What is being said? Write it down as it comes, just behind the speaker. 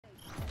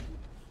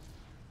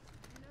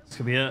This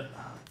could be it.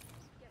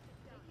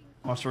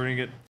 Watch, we're gonna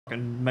get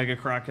fucking mega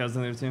crackheads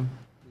in their team.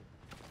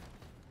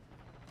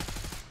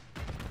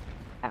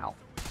 Ow.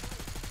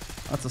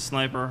 That's a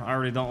sniper. I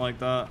already don't like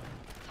that.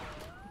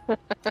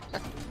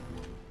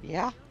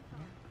 Yeah.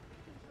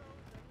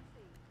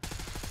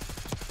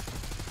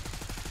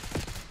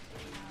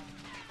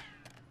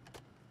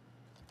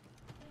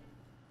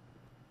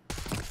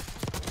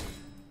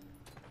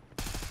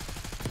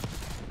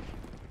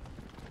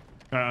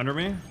 Guy under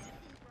me.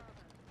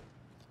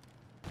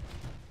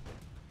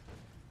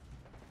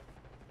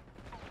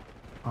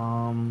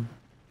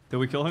 Did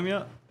we kill him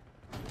yet?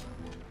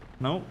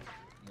 Nope.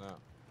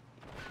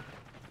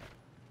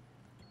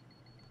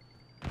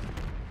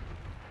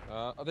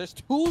 No. There's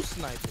two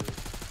snipers.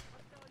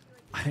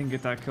 I didn't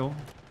get that kill.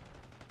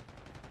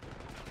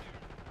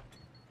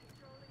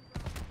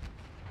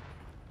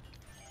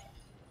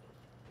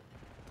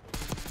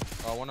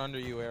 Oh, one under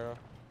you, Arrow.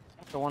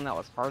 The one that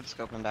was hard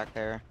scoping back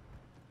there.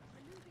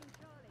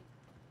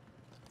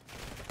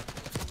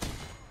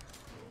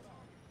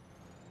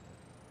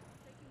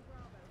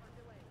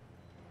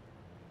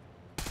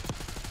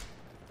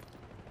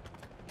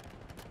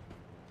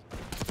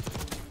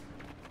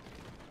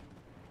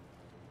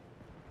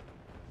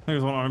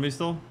 There's one on me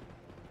still.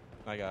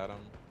 I got him.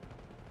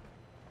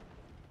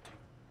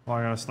 Oh,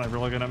 I got a sniper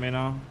looking at me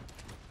now.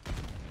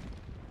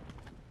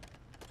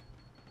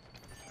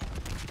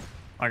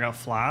 I got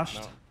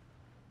flashed. No.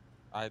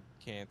 I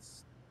can't.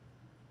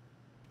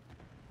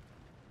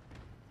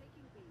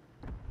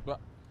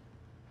 But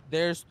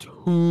there's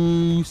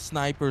two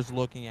snipers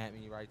looking at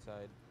me, right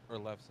side or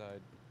left side.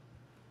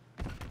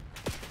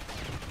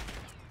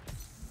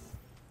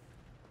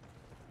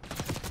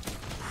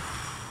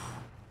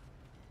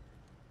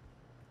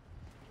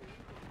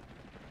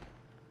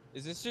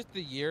 Is this just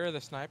the year of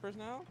the snipers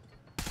now?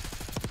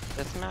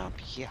 This map?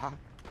 Yeah.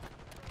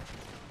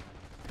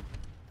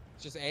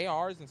 It's just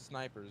ARs and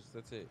snipers.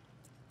 That's it.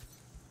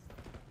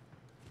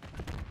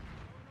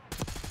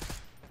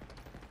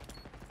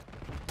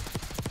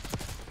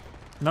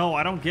 No,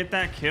 I don't get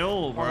that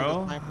kill,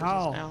 bro.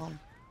 How?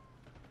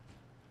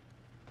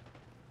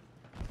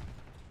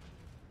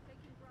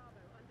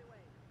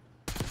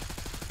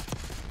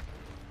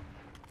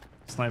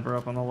 Sniper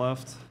up on the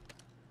left.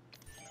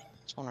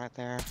 There's one right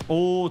there.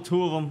 Oh,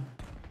 two of them.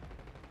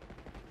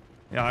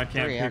 Yeah, I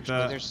can't Three, pick actually.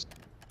 that. There's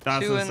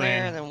That's two insane. in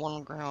there, and then one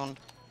on ground.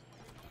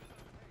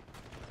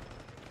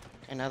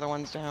 Another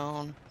one's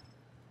down.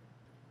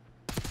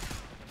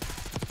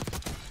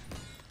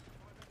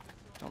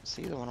 Don't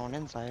see the one on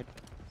inside.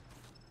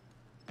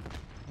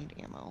 Need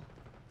ammo.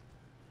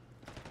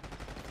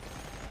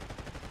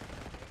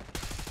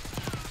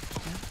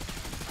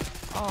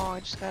 Oh, I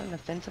just got an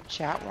offensive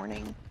chat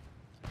warning.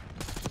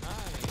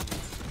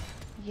 Nice.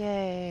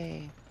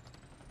 Yay.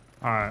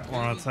 Alright,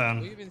 1 out of 10. What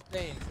have you been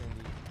saying,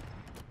 Cindy?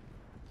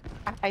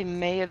 I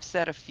may have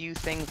said a few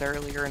things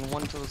earlier, and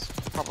one was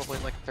probably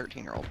like a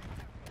 13-year-old.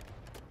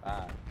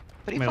 Ah.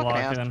 But he May fucking lock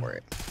asked in. for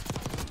it.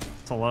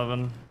 It's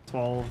 11,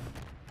 12.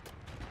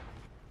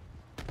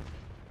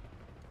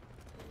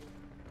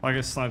 I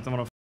get sniped. I'm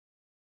gonna.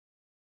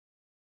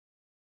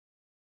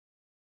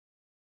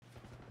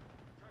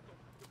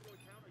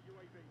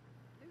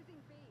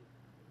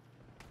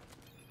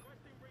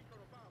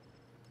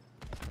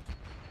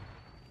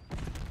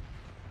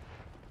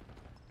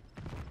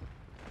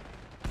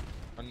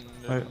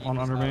 Wait, one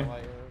under me.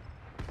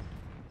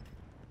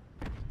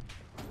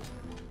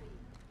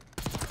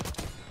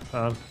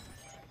 Dead.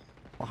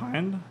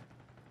 Behind?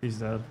 He's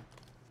dead.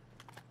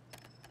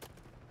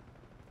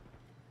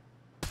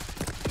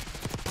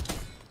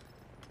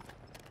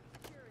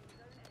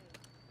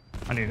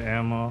 I need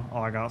ammo.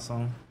 Oh, I got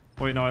some.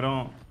 Wait, no, I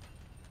don't.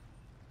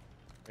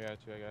 I got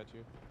you.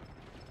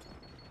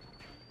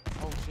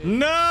 Oh shit.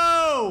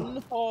 No!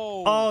 No!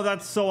 Oh,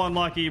 that's so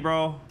unlucky,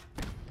 bro.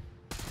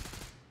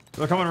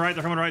 They're coming right.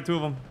 They're coming right. Two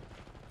of them.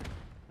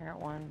 I got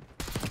one.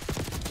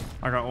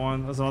 I got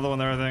one. There's another one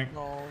there, I think.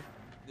 No.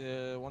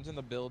 The one's in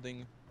the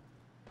building.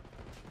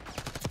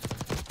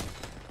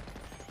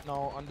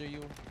 No, under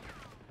you.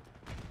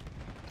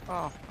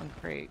 Oh, I'm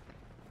great.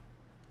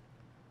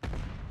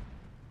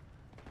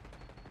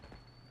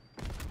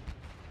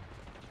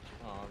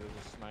 Oh, there's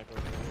a sniper.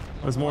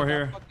 There's more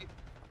here.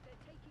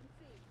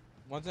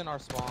 One's in our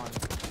spawn.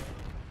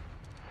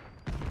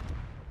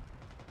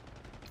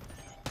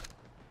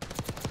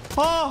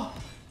 Oh!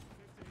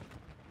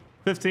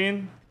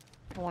 15.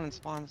 The one in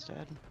spawn's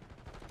dead.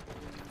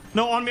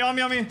 No, on me, on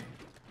me, on me.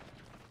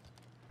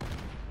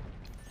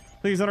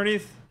 Please,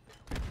 underneath.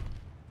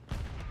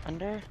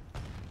 Under?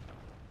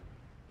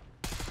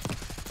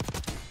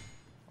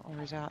 Oh,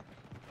 where's that?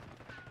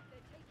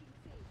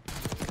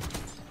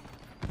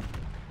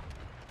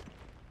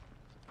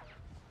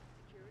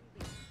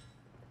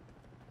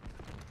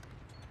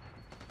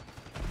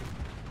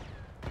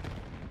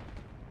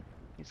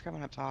 He's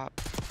coming up top.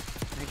 I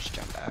just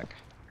jump back.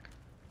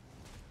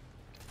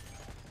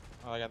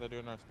 Oh, I got to do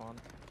another spawn.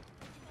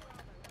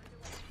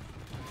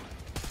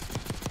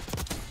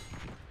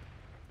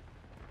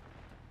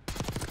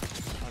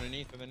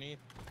 Underneath.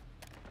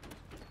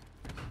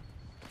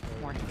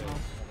 More ammo.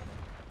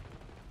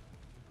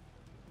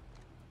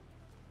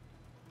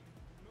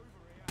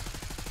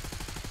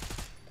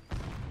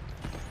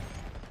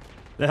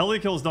 The heli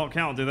kills don't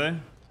count, do they?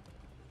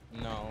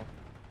 No.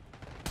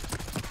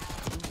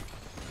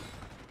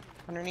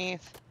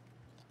 Underneath.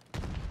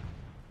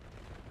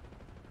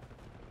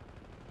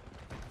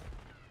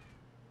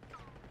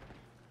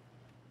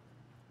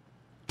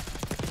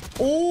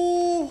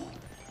 Oh!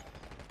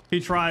 He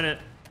tried it.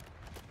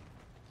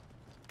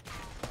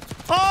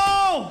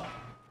 Oh!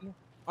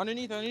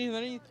 Underneath, underneath,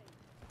 underneath.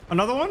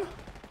 Another one?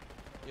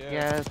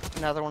 Yeah, there's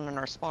another one in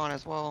our spawn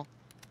as well.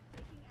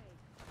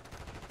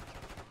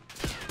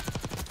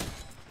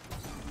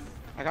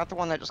 I got the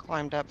one that just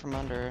climbed up from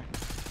under.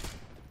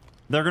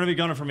 They're gonna be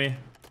gunning for me.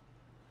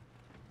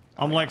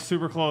 I'm like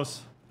super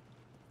close.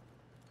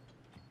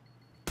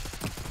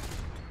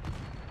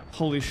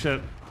 Holy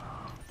shit.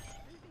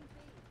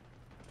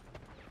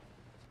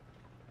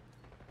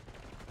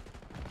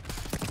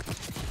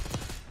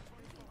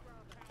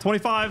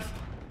 $25.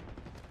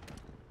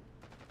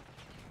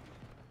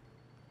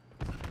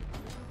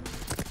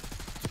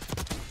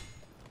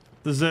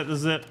 This is it. This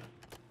is it.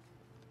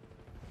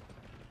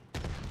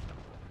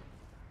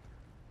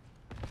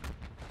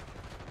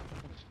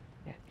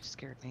 Yeah, you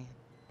scared me.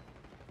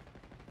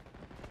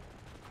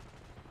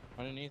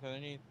 Underneath,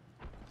 underneath.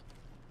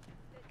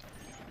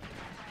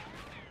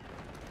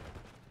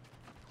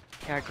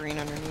 Yeah, green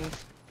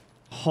underneath.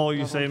 Oh, you Another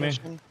one saved me.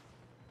 pushing.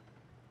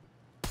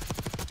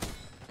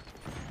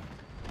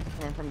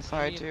 Coming from the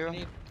side too.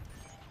 Underneath.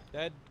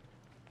 Dead.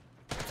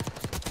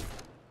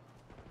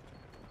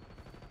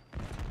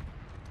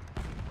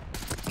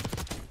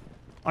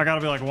 I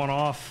gotta be like one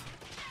off.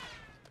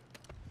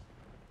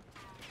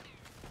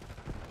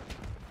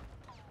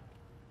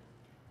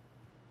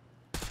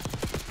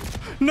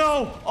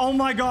 No! Oh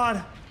my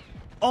god!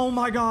 Oh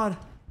my god!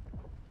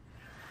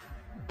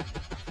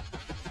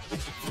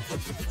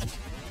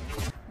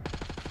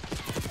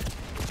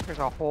 There's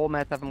a whole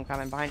mess of them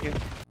coming behind you.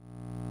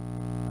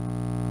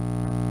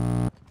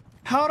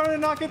 How did I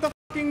not get the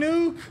fucking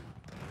nuke?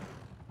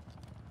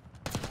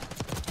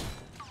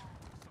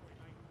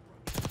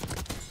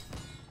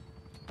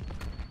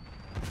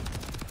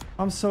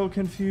 I'm so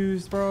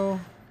confused, bro.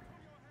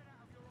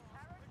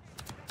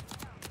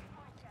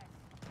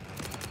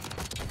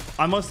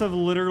 I must have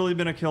literally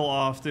been a kill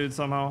off, dude,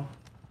 somehow.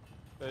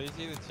 So you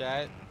see the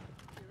chat?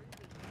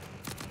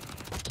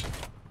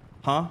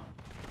 Huh?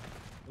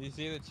 You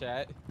see the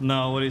chat?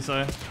 No, what'd he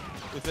say?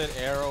 It said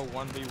arrow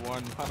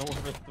 1v1, Modern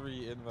Warfare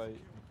 3 invite.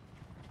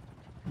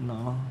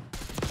 No.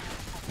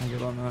 I'll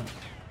get on that.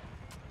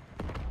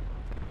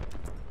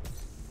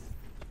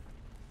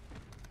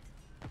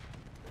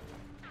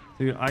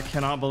 Dude, I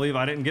cannot believe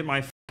I didn't get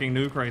my fucking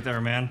nuke right there,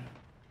 man.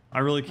 I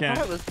really I can't.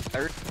 thought it was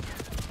third.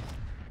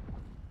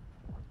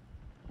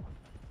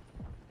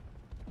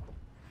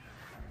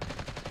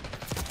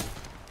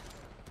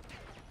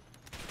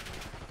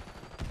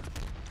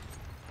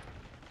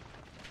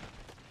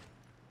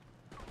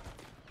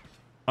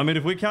 I mean,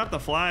 if we cap the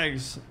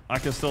flags, I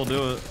could still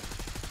do it.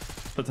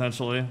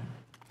 Potentially.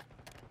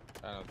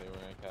 I don't think we're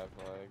gonna cap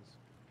flags.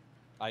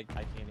 I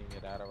can't even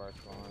get out of our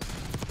spawn.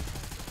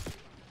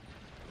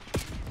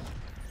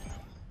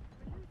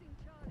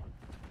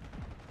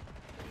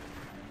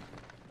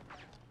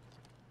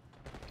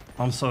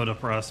 I'm so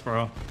depressed,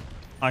 bro.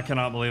 I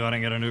cannot believe I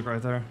didn't get a nuke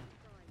right there.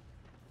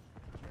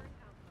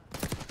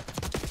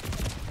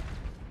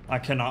 I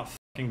cannot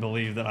fucking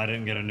believe that I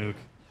didn't get a nuke.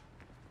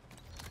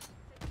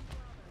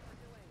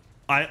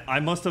 I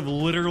must have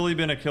literally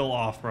been a kill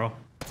off, bro.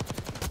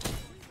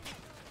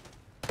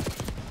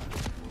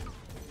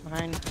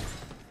 Mine.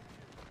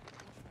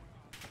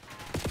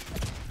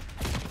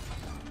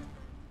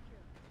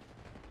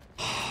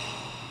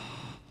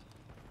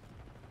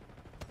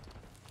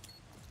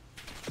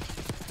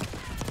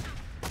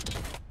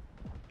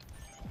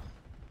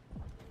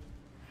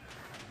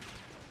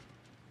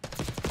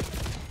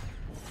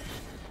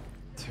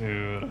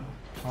 Dude.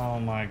 Oh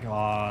my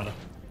god.